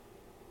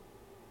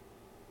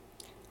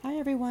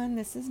everyone,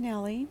 this is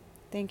Nellie.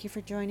 Thank you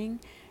for joining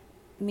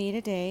me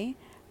today.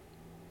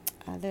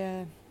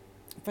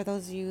 For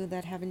those of you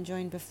that haven't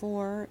joined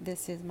before,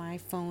 this is my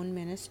phone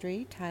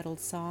ministry titled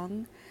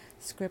Song,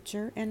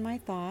 Scripture, and My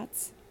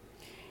Thoughts,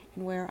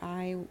 and where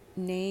I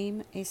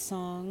name a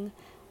song,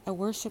 a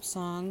worship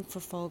song for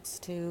folks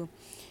to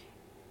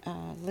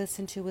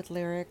listen to with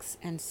lyrics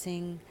and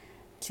sing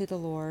to the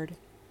Lord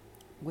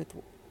with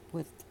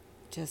with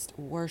just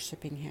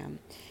worshiping Him.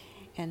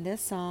 And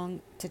this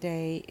song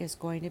today is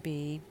going to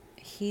be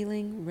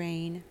Healing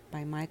Rain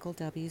by Michael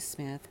W.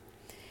 Smith.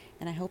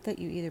 And I hope that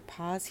you either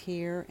pause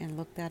here and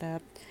look that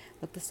up,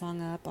 look the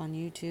song up on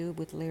YouTube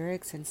with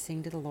lyrics and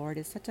sing to the Lord.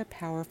 It's such a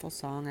powerful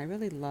song. I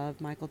really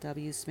love Michael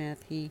W.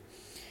 Smith. He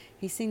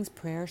sings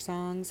prayer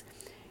songs,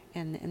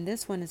 and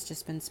this one has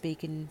just been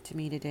speaking to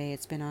me today.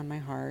 It's been on my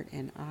heart,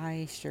 and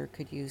I sure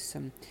could use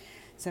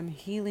some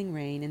healing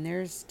rain. And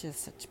there's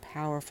just such a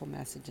powerful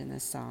message in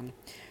this song.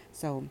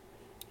 So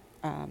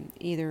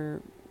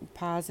either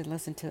pause and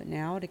listen to it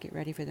now to get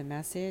ready for the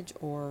message,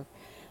 or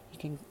you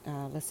can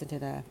listen to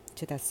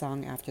the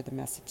song after the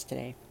message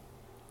today.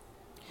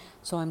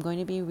 So I'm going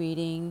to be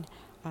reading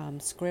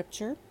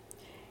scripture.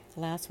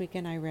 Last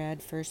weekend I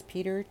read 1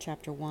 Peter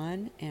chapter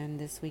 1, and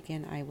this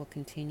weekend I will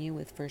continue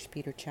with 1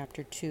 Peter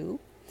chapter 2.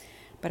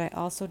 But I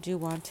also do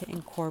want to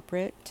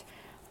incorporate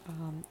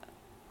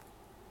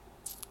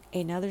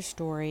another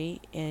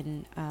story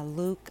in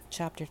Luke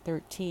chapter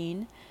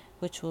 13,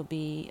 which will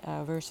be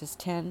verses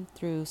 10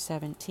 through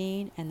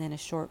 17, and then a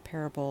short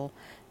parable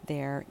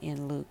there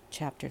in Luke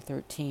chapter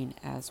 13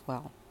 as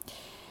well.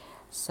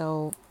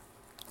 So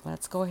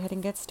let's go ahead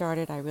and get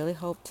started. I really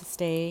hope to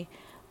stay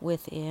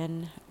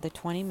within the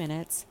 20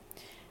 minutes,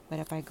 but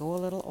if I go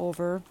a little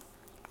over,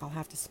 I'll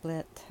have to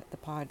split the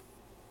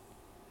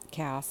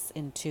podcasts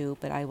in two,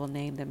 but I will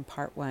name them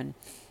part 1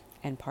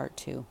 and part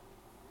 2.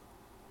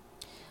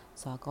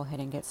 So I'll go ahead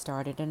and get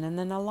started. And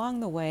then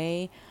along the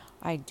way,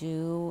 I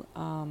do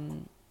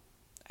want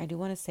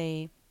to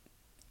say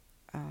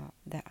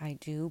that I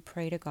do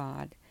pray to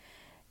God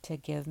to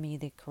give me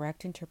the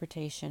correct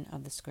interpretation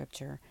of the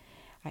scripture.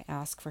 I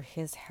ask for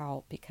His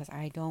help because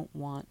I don't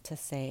want to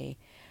say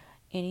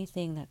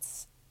anything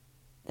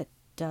that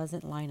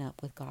doesn't line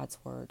up with God's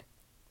word.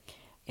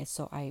 And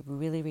so I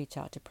really reach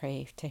out to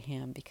pray to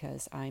Him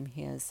because I'm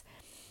His.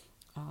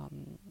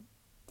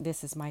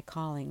 This is my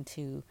calling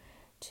to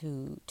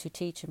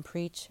teach and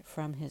preach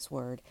from His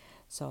word.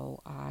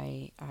 So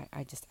I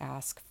just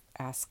ask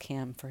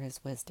Him for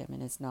His wisdom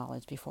and His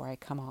knowledge before I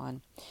come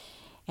on.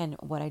 And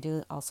what I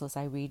do also is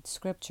I read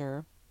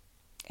scripture,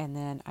 and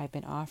then I've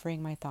been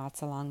offering my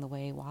thoughts along the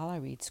way while I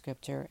read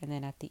scripture, and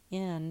then at the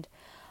end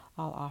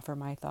I'll offer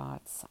my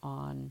thoughts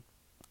on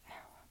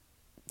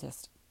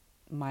just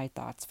my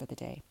thoughts for the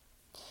day.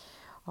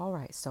 All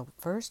right, so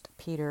 1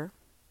 Peter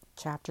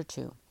chapter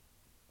 2.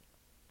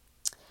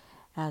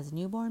 As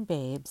newborn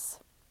babes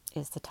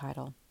is the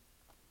title.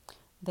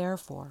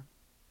 Therefore,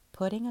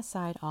 putting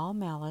aside all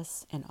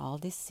malice and all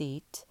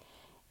deceit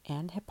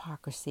and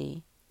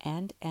hypocrisy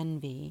and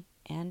envy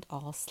and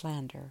all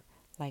slander,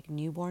 like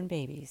newborn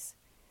babies,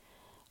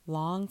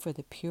 long for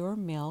the pure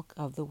milk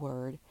of the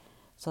word,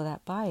 so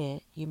that by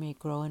it you may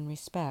grow in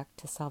respect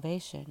to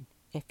salvation,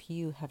 if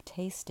you have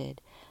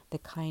tasted the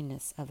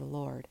kindness of the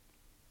Lord.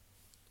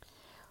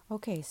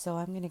 Okay, so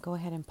I'm going to go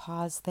ahead and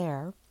pause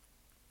there.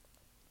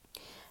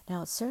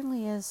 Now, it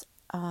certainly is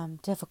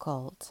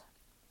difficult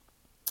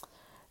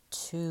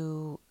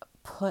to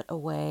put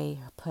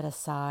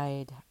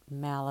aside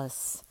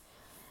malice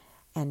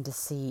and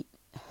deceit,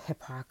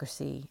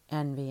 hypocrisy,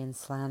 envy, and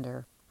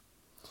slander.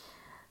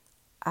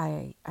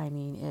 I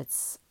mean,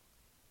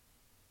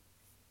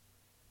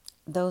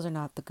 those are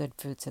not the good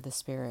fruits of the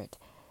Spirit.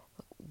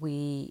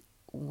 We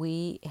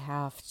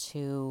have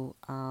to,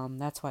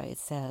 that's why it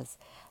says,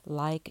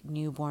 like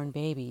newborn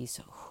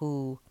babies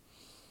who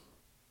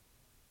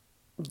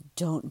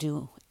don't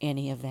do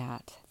any of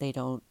that.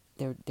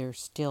 They're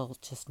still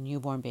just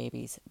newborn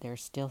babies. They're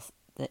still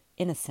the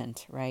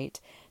innocent, right?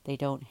 They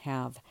don't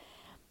have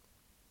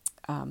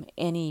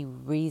any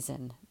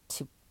reason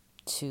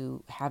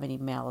to have any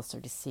malice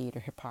or deceit or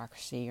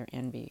hypocrisy or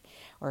envy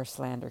or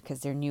slander because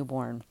they're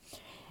newborn.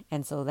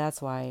 And so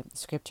that's why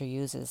Scripture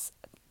uses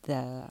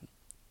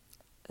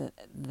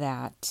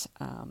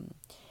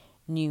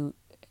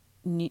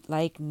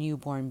like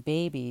newborn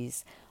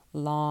babies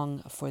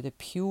long for the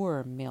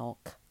pure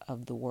milk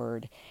of the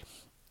word.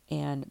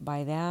 And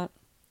by that,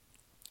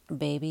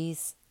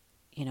 babies,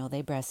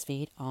 they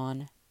breastfeed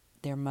on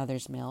their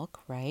mother's milk,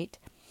 right?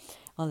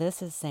 Well,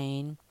 this is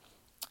saying,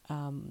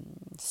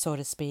 so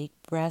to speak,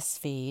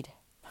 breastfeed,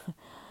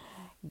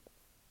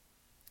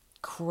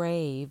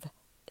 crave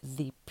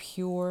the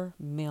pure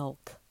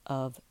milk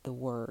of the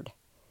word.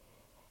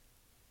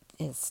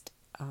 It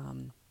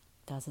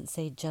doesn't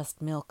say just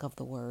milk of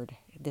the word.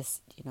 This,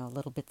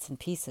 little bits and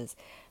pieces.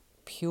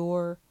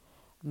 Pure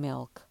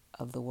milk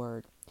of the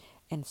word.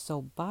 And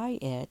so by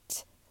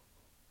it,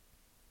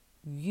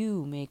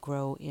 you may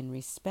grow in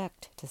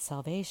respect to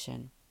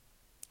salvation.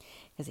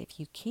 Because if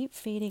you keep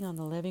feeding on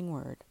the living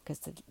word, because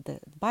the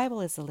Bible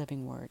is the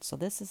living word, so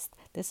this is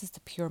the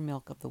pure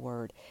milk of the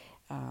word,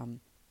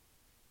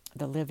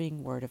 the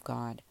living word of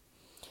God.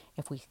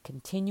 If we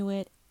continue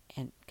in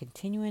it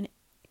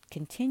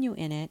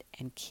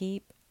and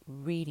keep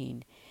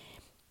reading,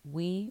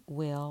 we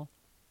will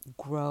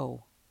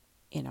grow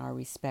in our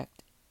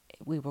respect.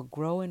 We will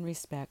grow in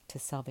respect to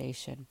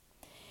salvation.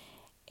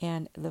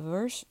 And the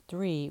verse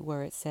 3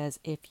 where it says,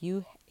 if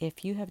you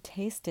have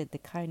tasted the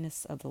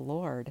kindness of the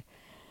Lord,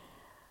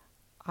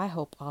 I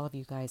hope all of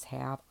you guys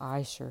have.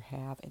 I sure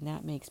have. And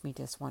that makes me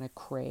just want to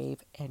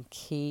crave and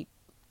keep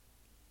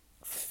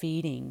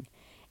feeding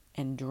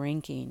and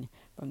drinking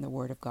from the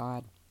Word of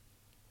God.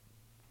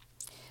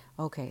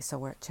 Okay, so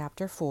we're at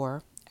chapter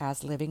 4,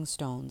 as living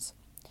stones.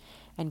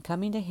 And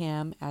coming to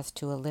him as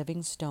to a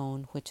living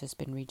stone which has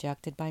been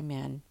rejected by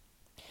men,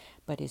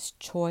 but is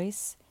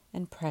choice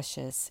and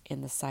precious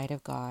in the sight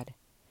of God.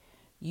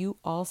 You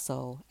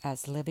also,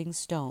 as living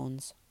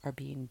stones, are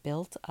being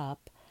built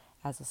up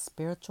as a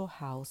spiritual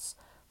house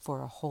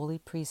for a holy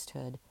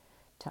priesthood,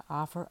 to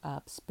offer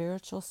up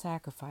spiritual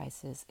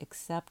sacrifices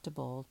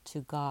acceptable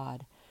to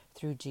God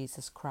through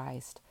Jesus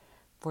Christ.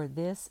 For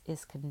this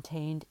is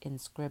contained in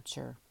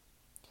Scripture.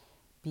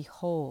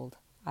 Behold,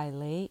 I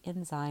lay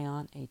in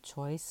Zion a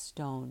choice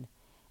stone,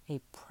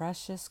 a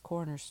precious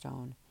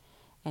cornerstone,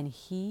 and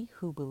he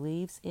who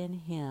believes in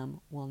him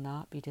will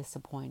not be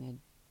disappointed.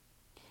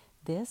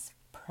 This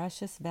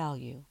precious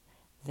value,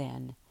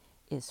 then,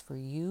 is for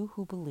you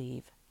who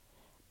believe,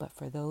 but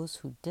for those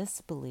who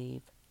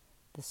disbelieve,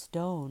 the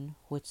stone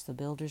which the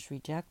builders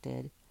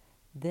rejected,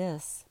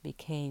 this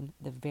became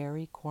the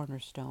very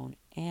cornerstone,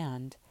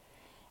 and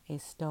a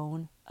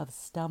stone of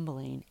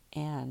stumbling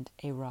and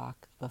a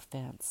rock of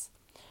offense.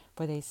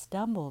 For they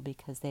stumble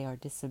because they are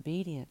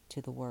disobedient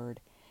to the word,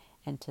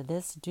 and to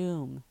this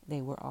doom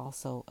they were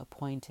also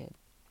appointed.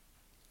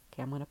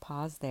 Okay, I'm going to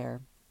pause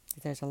there.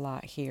 There's a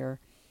lot here.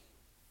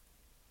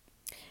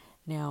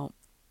 Now,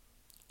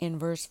 in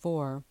verse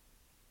 4,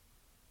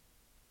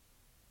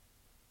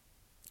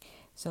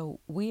 so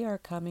we are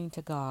coming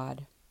to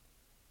God.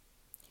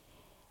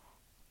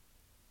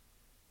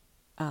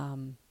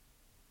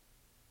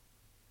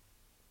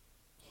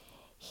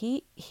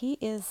 He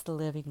is the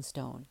living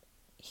stone.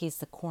 He's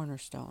the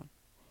cornerstone.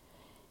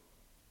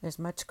 There's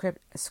much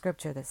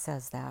scripture that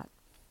says that.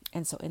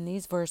 And so in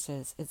these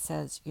verses, it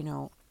says,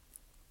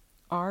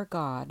 our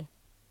God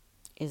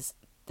is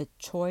the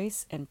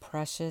choice and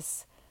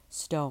precious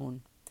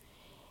stone.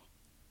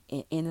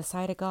 In the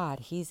sight of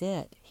God, He's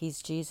it.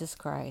 He's Jesus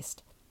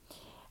Christ.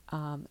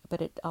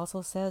 But it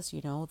also says,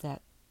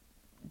 that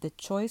the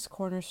choice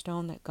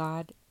cornerstone that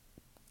God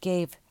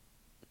gave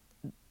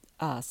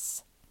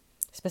us,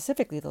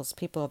 specifically those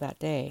people of that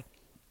day,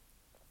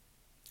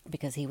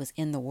 because He was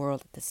in the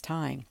world at this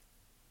time,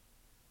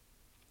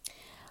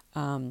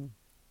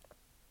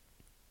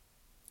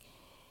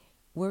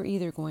 we're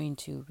either going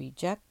to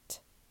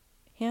reject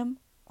Him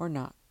or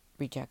not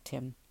reject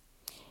Him.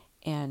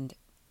 And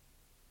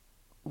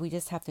we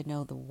just have to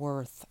know the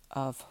worth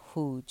of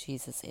who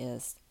Jesus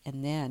is.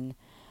 And then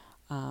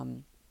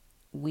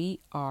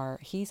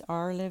He's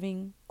our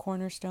living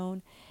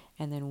cornerstone,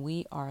 and then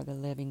we are the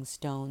living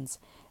stones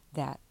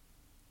that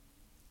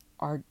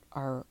are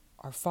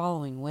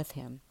following with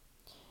Him,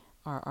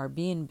 are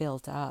being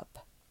built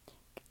up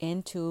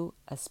into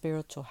a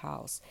spiritual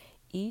house.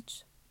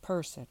 Each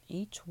person,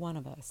 each one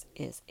of us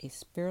is a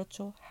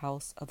spiritual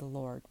house of the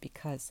Lord,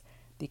 because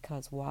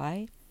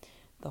why?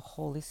 The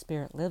Holy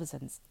Spirit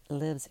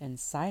lives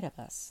inside of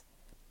us.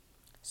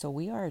 So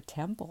we are a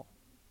temple.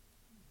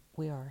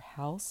 We are a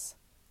house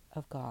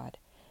of God,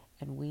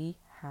 and we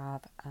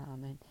have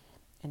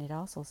and it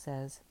also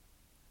says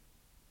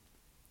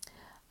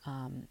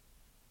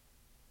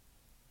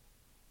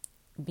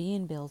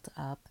being built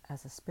up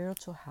as a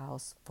spiritual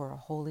house for a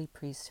holy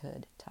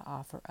priesthood, to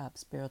offer up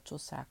spiritual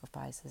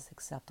sacrifices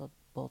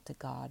acceptable to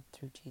God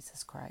through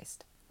Jesus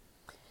Christ.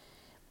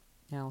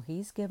 Now,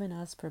 He's given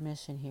us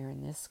permission here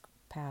in this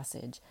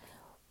passage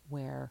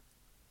where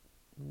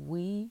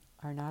we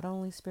are not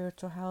only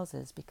spiritual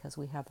houses because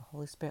we have the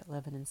Holy Spirit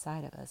living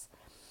inside of us,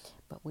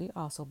 but we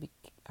also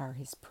are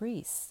His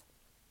priests.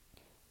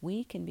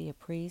 We can be a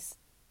priest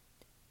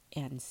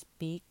and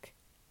speak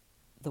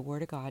the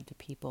Word of God to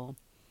people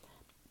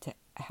to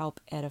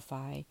help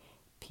edify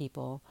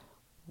people.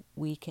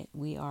 We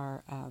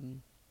are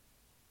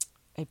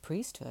a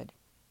priesthood.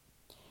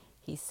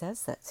 He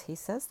says that. He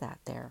says that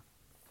there.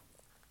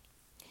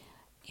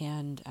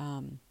 And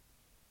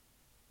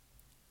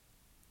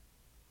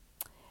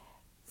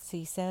so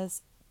He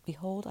says,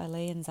 "Behold, I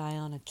lay in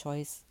Zion a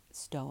choice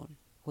stone,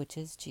 which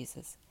is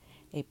Jesus,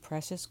 a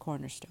precious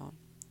cornerstone.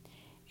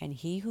 And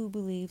he who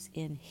believes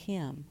in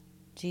Him,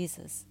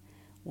 Jesus,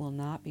 will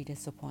not be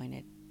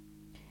disappointed."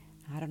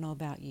 I don't know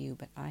about you,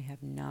 but I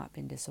have not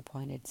been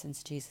disappointed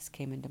since Jesus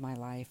came into my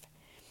life.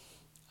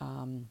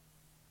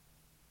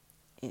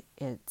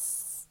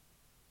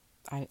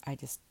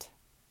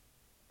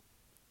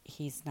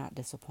 He's not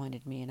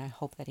disappointed me, and I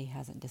hope that He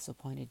hasn't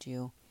disappointed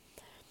you.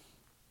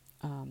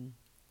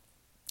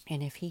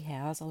 And if he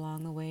has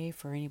along the way,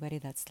 for anybody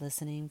that's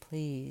listening,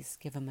 please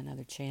give him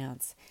another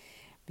chance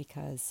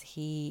because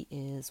he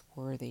is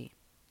worthy.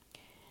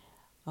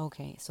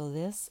 Okay, so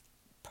this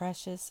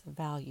precious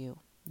value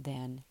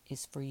then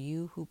is for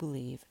you who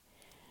believe,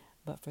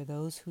 but for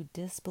those who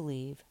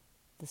disbelieve,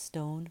 the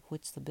stone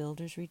which the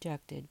builders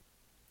rejected,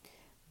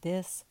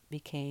 this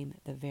became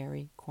the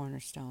very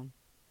cornerstone.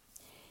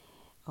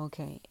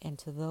 Okay, and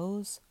to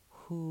those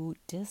who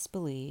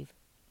disbelieve,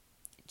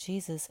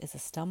 Jesus is a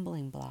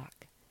stumbling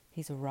block.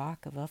 He's a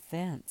rock of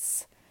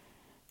offense.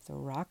 It's a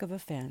rock of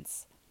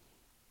offense.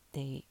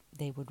 They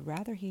would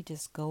rather he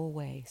just go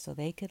away so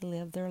they could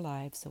live their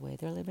lives the way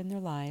they're living their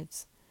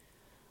lives,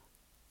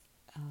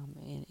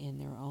 in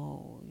their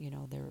own,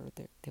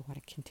 they want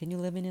to continue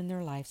living in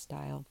their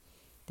lifestyle.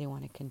 They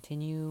want to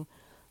continue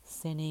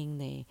sinning.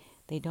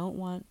 They don't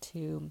want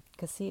to,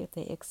 because see, if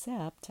they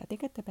accept, I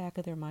think at the back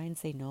of their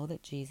minds they know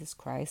that Jesus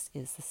Christ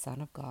is the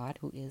Son of God,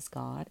 who is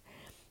God,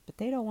 but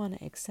they don't want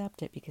to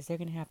accept it because they're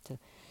going to have to.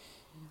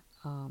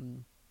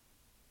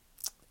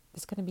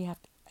 There's going to be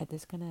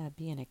there's going to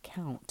be an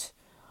account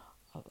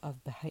of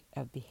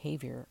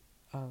behavior,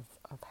 of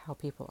how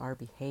people are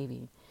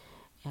behaving,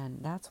 and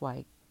that's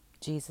why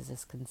Jesus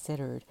is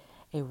considered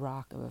a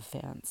rock of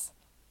offense.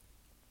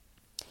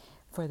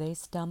 For they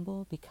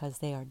stumble because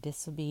they are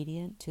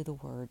disobedient to the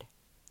word,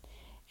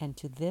 and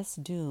to this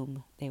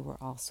doom they were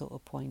also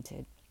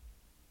appointed.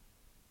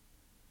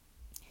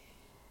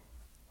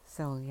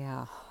 So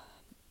yeah,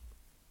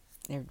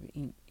 they're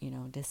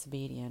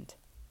disobedient.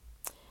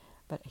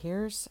 But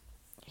here's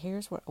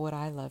what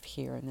I love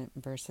here in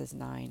verses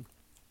 9.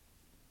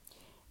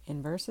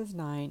 In verses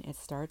 9, it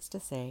starts to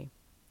say,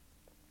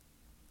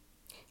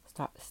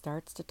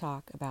 starts to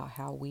talk about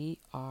how we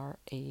are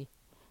a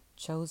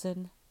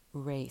chosen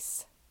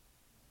race.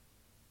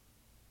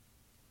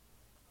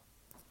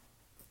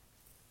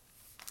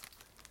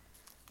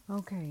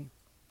 Okay,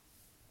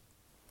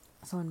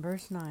 so in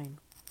verse 9,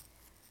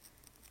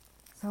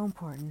 so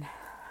important.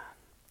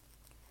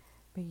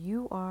 But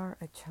you are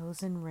a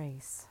chosen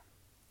race,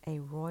 a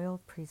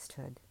royal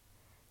priesthood,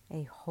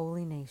 a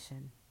holy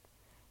nation,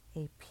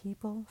 a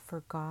people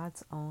for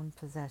God's own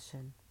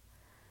possession,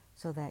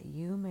 so that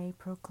you may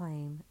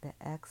proclaim the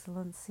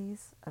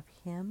excellencies of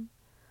Him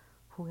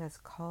who has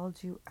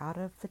called you out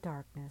of the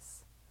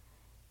darkness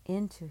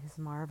into His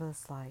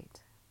marvelous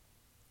light.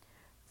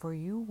 For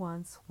you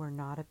once were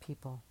not a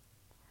people,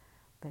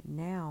 but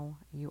now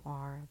you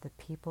are the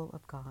people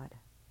of God.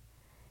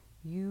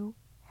 You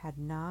had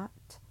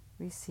not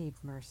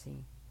received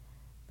mercy,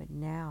 but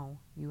now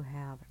you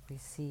have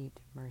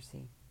received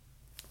mercy.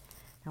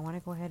 I want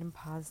to go ahead and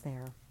pause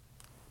there,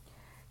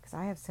 because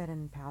I have said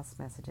in past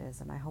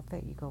messages, and I hope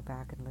that you go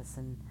back and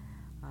listen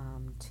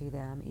to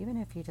them. Even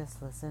if you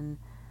just listen,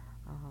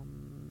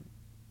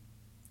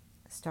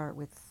 start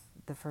with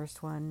the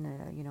first one,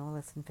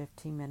 listen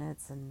 15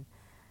 minutes, and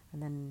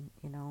then,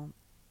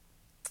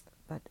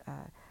 but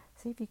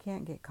see if you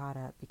can't get caught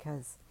up,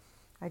 because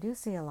I do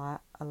see a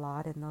lot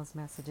in those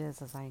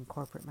messages as I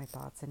incorporate my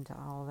thoughts into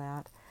all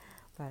that,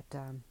 but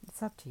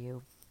it's up to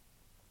you.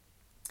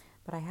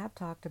 But I have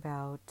talked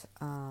about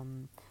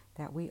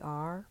that we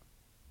are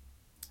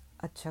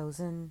a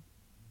chosen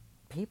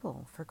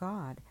people for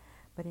God.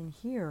 But in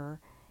here,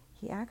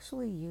 he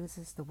actually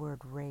uses the word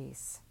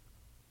race.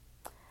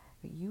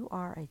 But you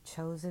are a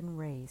chosen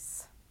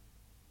race,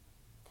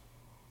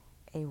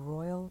 a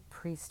royal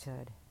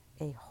priesthood,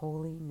 a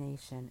holy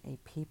nation, a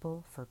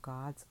people for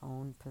God's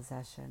own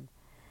possession.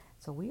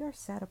 So we are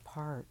set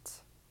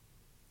apart.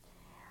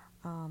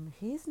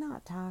 He's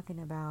not talking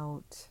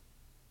about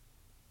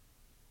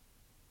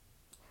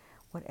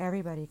what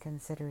everybody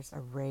considers a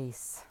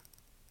race.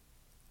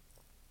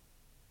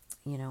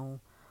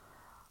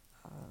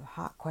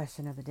 Hot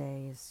question of the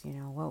day is,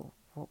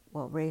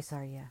 what race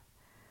are you?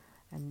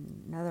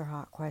 And another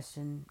hot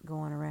question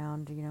going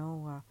around,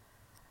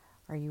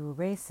 are you a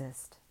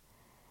racist?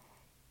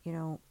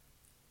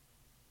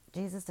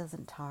 Jesus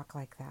doesn't talk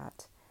like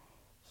that.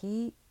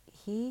 He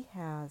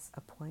has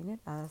appointed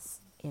us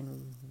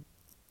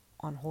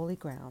on holy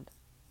ground.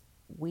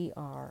 We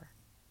are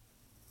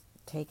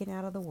taken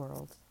out of the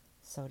world,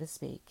 so to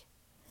speak.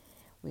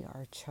 We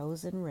are a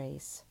chosen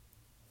race,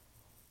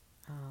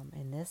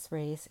 and this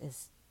race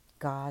is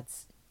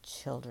God's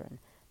children,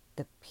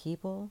 the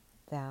people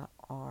that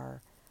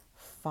are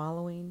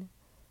following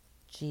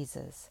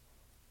Jesus,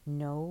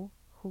 know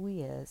who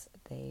he is.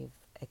 They've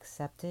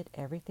accepted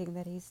everything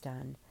that he's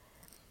done,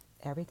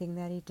 everything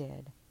that he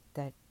did,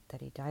 that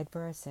he died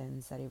for our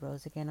sins, that he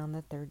rose again on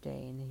the third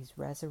day, and he's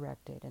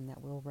resurrected, and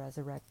that we'll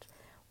resurrect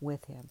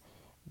with him.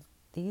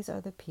 These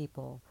are the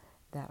people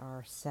that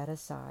are set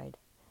aside,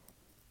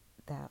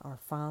 that are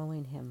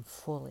following him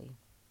fully.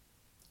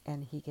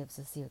 And he gives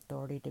us the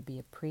authority to be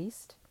a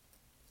priest.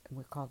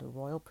 We're called a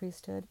royal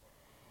priesthood.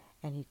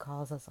 And he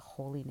calls us a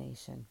holy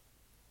nation.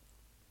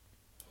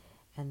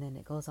 And then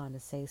it goes on to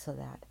say, so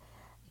that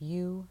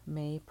you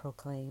may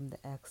proclaim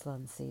the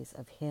excellencies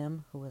of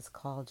him who has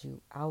called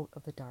you out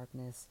of the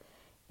darkness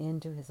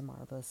into his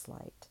marvelous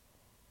light.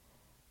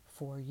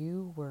 For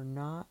you were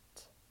not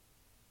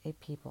a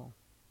people,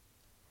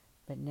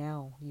 but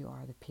now you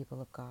are the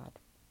people of God.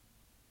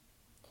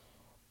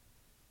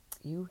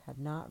 You have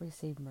not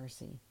received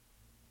mercy,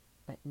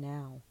 but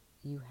now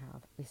you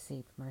have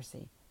received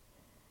mercy.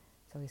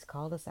 So he's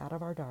called us out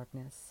of our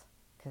darkness,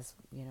 because,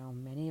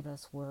 many of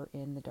us were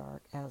in the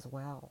dark as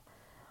well.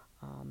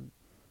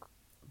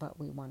 But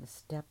we want to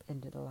step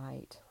into the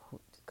light.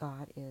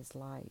 God is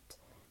light.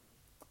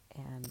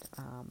 And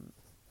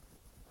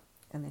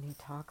then he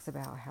talks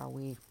about how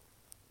we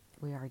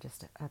are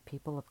just a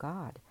people of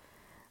God.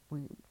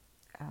 We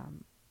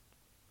um,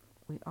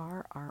 we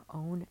are our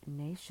own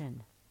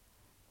nation.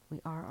 We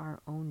are our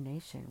own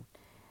nation.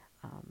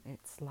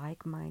 It's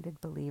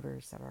like-minded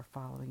believers that are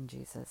following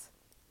Jesus.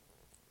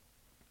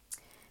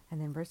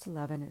 And then verse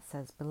 11, it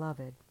says,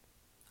 "Beloved,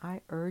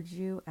 I urge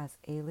you as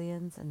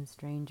aliens and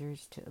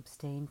strangers to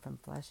abstain from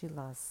fleshy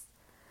lusts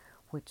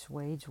which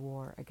wage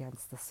war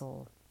against the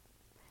soul."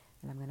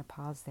 And I'm going to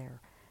pause there,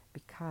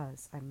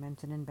 because I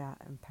mentioned in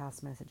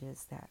past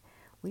messages that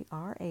we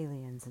are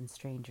aliens and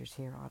strangers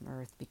here on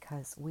earth,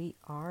 because we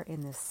are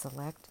in this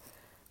select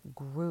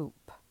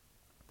group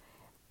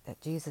that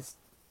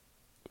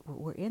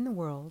we're in the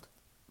world,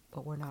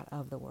 but we're not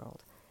of the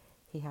world.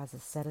 He has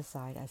us set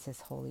aside as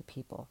his holy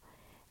people.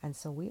 And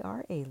so we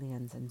are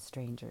aliens and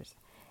strangers.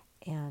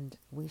 And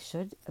we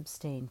should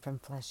abstain from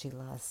fleshy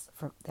lusts,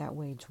 from that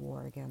wage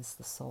war against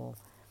the soul.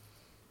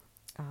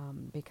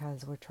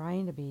 Because we're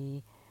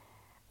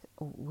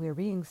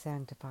being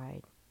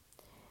sanctified,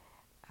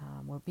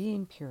 we're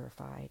being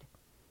purified,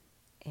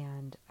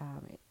 and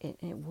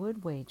it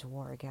would wage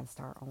war against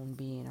our own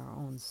being, our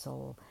own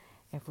soul,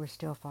 if we're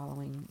still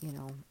following,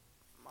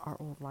 our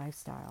old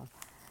lifestyle.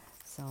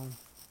 So,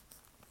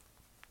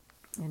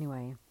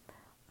 anyway,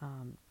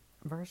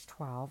 verse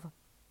 12,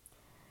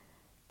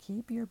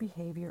 "Keep your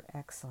behavior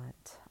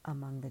excellent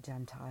among the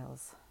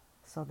Gentiles,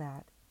 so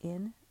that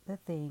in the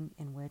thing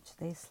in which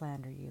they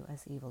slander you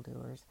as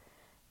evildoers,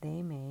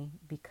 they may,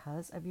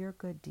 because of your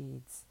good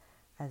deeds,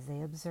 as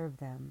they observe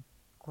them,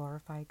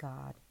 glorify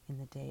God in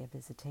the day of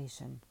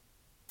visitation."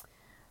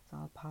 So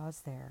I'll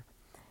pause there.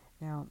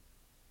 Now,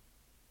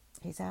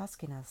 he's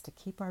asking us to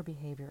keep our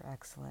behavior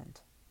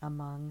excellent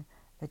among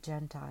the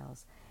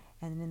Gentiles.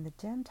 And in the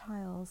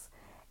Gentiles,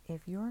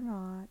 if you're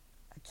not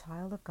a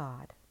child of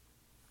God,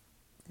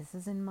 this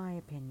is in my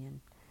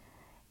opinion,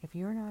 if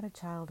you're not a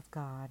child of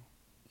God,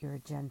 you're a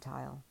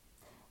Gentile.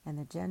 And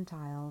the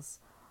Gentiles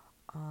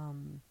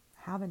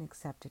haven't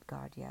accepted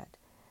God yet.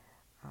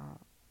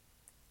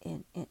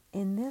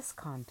 In this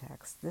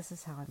context, this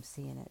is how I'm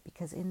seeing it,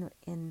 because in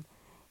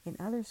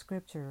other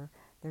scripture,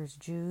 there's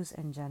Jews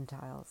and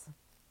Gentiles,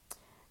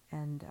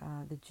 and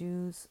the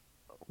Jews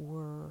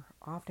were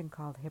often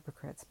called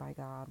hypocrites by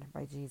God,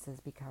 by Jesus,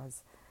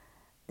 because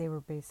they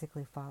were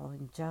basically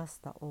following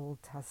just the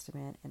Old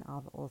Testament and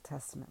all the Old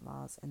Testament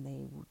laws, and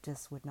they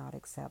just would not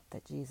accept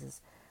that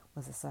Jesus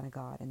was the Son of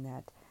God and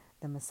that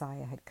the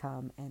Messiah had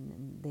come,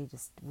 and they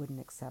just wouldn't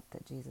accept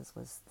that Jesus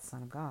was the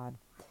Son of God.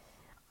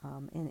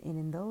 And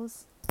in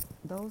those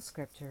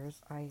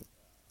scriptures,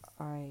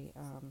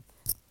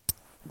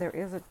 there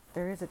is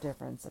a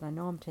difference, and I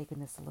know I'm taking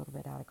this a little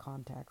bit out of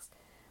context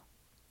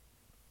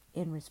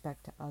in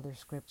respect to other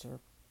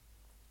scripture,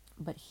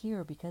 but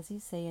here, because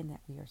he's saying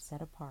that we are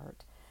set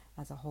apart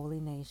as a holy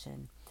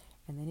nation,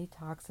 and then he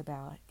talks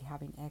about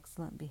having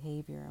excellent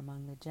behavior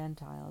among the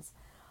Gentiles,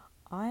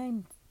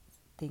 I'm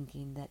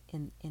thinking that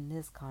in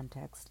this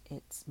context,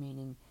 it's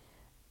meaning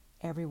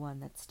everyone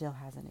that still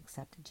hasn't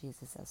accepted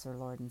Jesus as their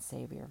Lord and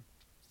Savior.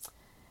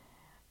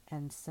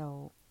 And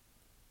so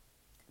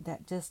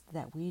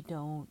that we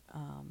don't,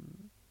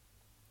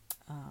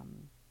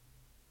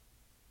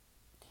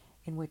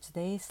 in which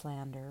they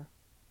slander,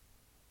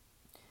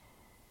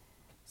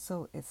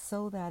 so it's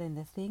so that in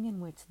the thing in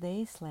which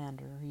they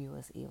slander you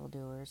as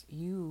evildoers,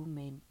 you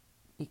may,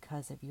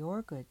 because of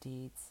your good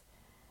deeds,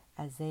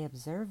 as they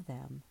observe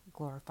them,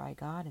 glorify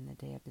God in the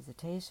day of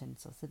visitation.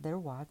 So they're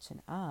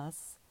watching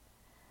us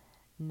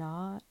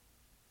not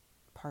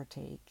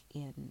partake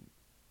in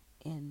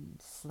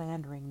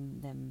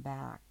slandering them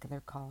back. They're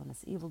calling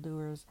us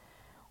evildoers.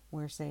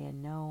 We're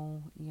saying,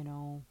 no,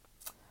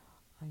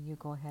 you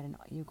go ahead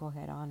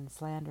on and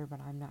slander,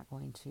 but I'm not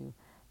going to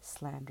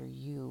slander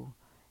you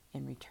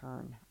in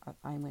return.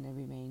 I'm going to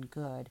remain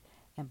good.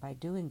 And by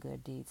doing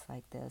good deeds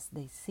like this,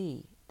 they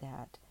see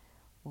that,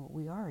 well,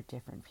 we are a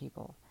different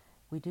people.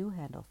 We do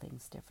handle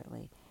things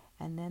differently.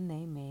 And then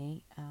they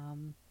may,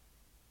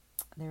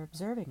 they're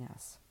observing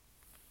us,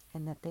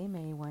 and that they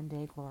may one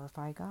day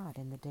glorify God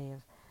in the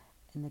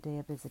day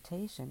of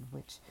visitation,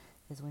 which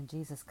is when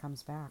Jesus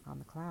comes back on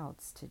the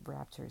clouds to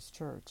rapture his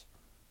church.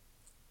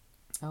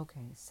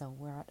 Okay, so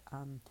we're at,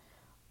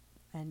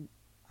 and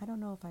I don't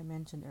know if I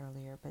mentioned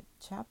earlier, but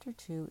chapter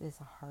 2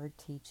 is a hard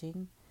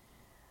teaching.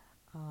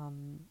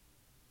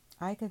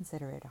 I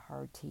consider it a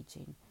hard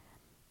teaching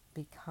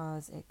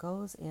because it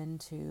goes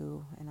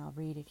into, and I'll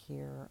read it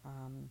here,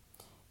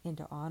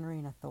 into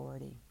honoring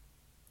authority.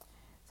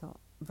 So,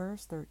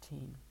 verse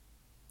 13,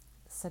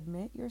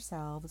 "Submit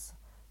yourselves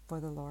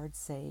for the Lord's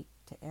sake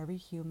to every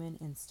human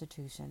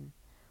institution,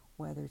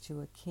 whether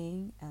to a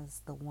king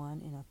as the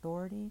one in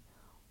authority,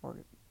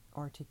 or,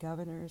 or to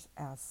governors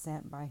as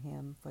sent by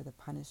him for the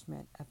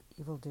punishment of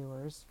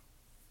evildoers.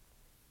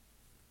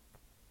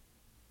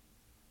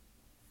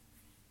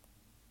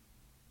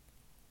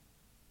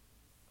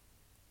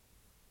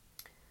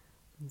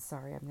 I'm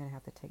sorry, I'm going to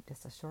have to take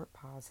just a short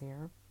pause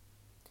here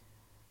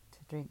to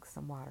drink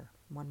some water.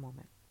 One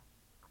moment.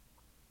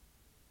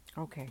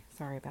 Okay,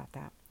 sorry about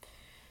that.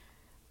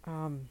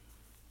 Um,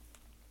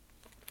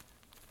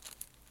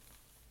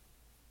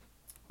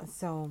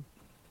 so,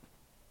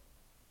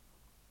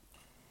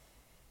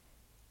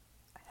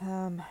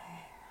 um,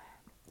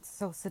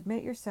 so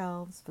submit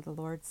yourselves for the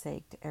Lord's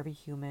sake to every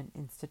human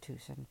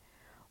institution,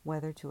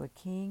 whether to a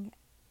king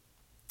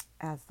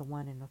as the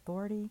one in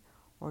authority,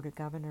 or to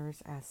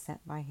governors as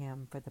sent by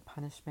him for the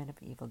punishment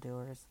of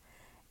evildoers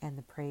and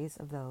the praise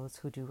of those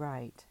who do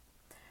right.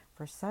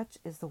 For such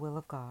is the will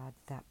of God,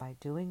 that by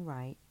doing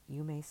right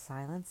you may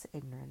silence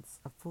ignorance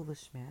of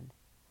foolish men.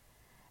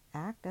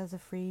 Act as a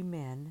free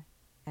men,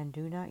 and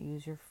do not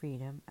use your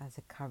freedom as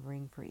a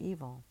covering for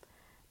evil,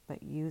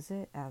 but use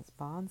it as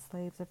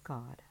bondslaves of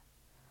God.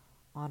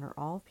 Honor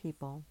all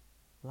people,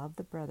 love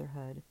the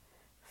brotherhood,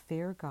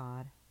 fear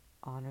God,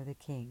 honor the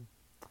king.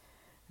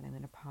 And I'm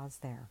going to pause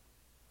there.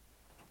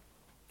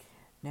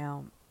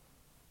 Now,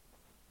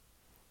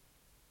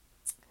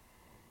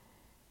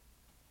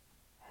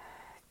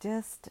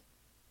 there's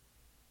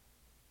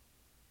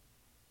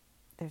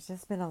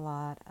just been a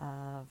lot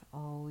of,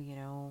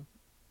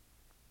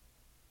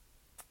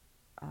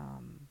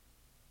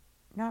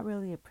 not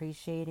really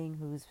appreciating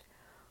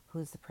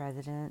who's the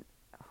president,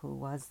 who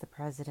was the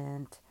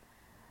president,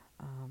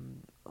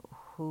 um,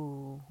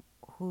 who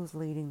who's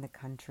leading the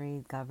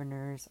country,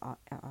 governors.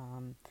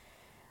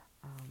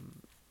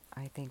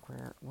 I think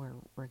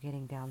we're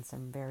getting down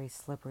some very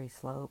slippery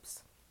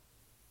slopes.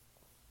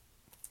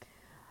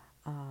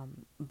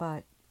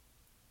 But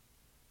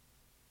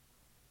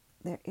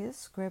there is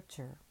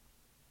scripture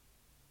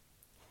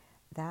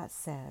that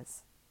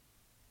says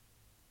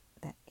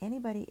that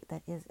anybody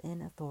that is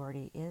in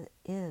authority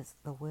is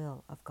the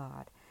will of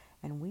God.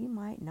 And we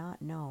might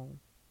not know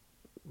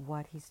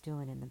what he's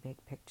doing in the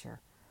big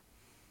picture.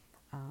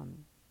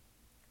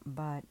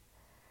 But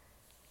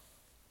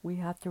we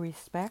have to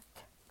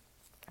respect,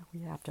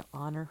 we have to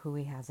honor who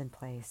he has in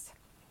place.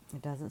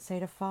 It doesn't say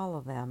to follow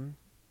them.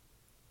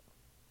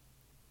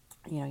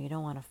 You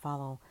don't want to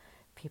follow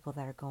people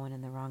that are going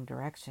in the wrong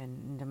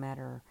direction, no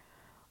matter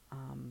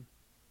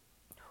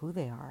who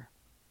they are.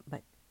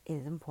 But it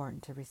is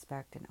important to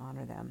respect and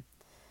honor them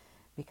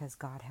because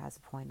God has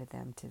appointed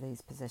them to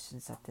these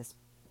positions at this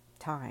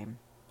time.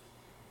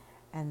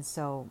 And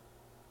so,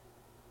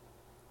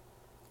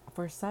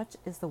 for such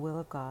is the will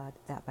of God,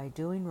 that by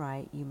doing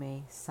right you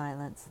may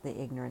silence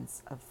the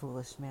ignorance of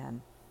foolish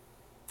men.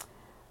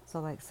 So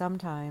like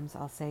sometimes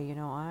I'll say,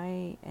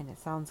 and it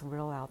sounds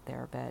real out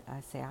there, but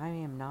I say, I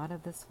am not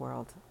of this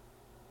world.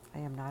 I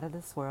am not of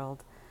this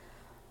world.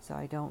 So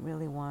I don't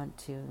really want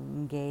to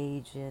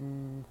engage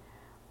in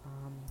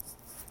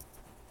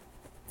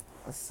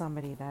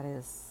somebody that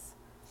is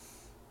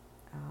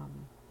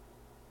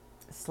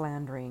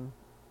slandering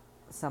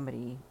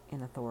somebody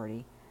in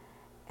authority.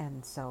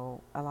 And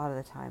so a lot of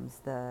the times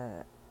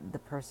the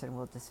person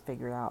will just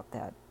figure out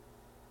that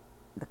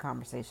the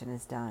conversation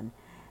is done.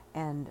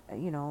 And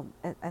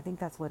I think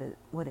that's what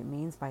it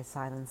means by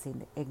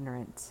silencing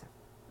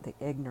the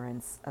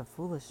ignorance of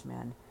foolish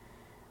men.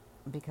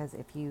 Because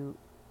if you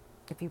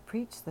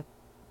preach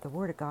the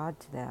word of God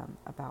to them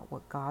about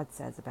what God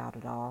says about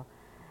it all,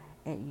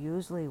 it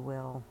usually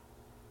will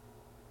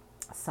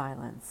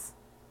silence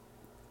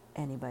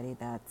anybody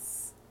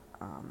that's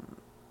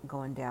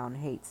going down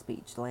hate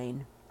speech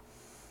lane.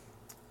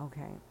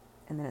 Okay.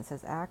 And then it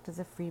says, act as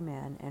a free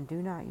man and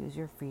do not use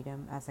your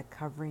freedom as a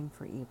covering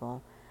for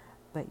evil,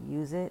 but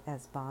use it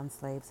as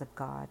bondslaves of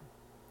God.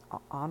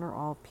 Honor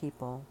all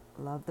people,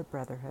 love the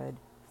brotherhood,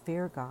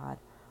 fear God,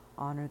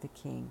 honor the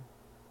king.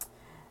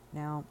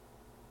 Now,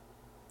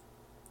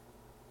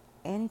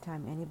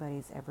 anytime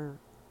anybody's ever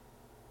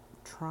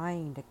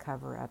trying to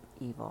cover up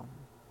evil,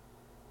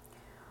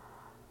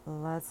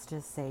 let's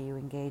just say you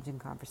engage in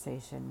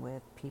conversation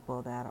with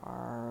people that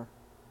are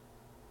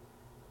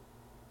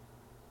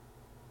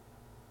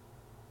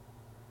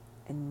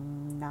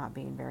not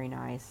being very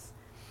nice.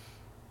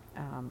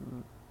 A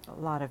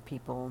lot of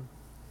people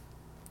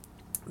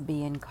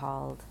being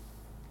called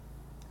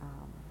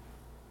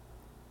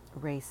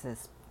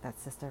racist.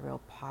 That's just a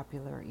real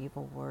popular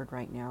evil word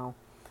right now.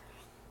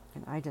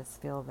 And I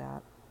just feel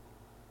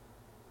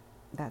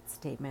that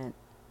statement,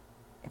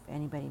 if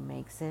anybody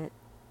makes it,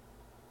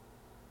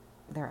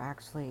 they're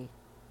actually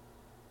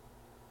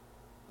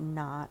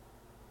not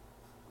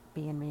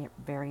being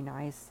very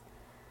nice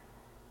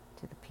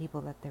to the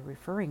people that they're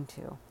referring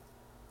to.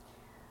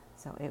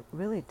 So it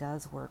really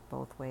does work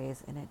both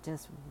ways, and it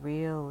just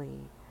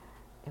really,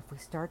 if we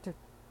start to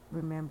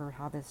remember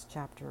how this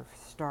chapter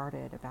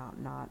started about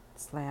not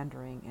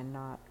slandering and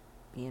not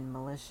being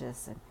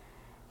malicious and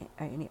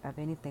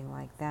anything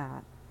like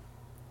that,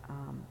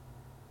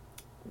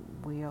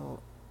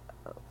 we'll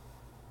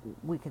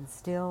we can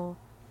still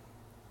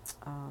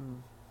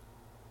um,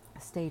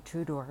 stay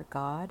true to our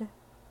God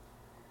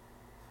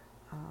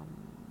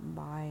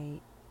by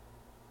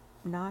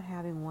not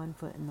having one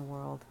foot in the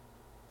world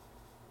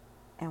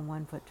and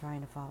one foot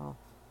trying to follow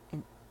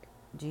in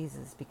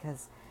Jesus,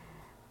 because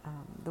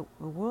the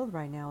world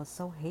right now is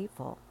so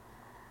hateful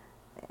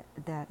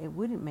that it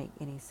wouldn't make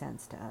any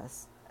sense to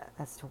us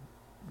as to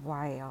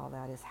why all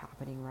that is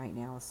happening right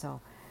now. So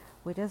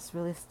we just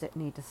really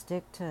need to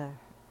stick to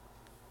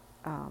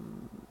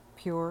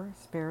pure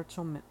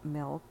spiritual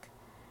milk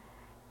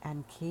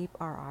and keep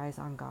our eyes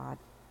on God.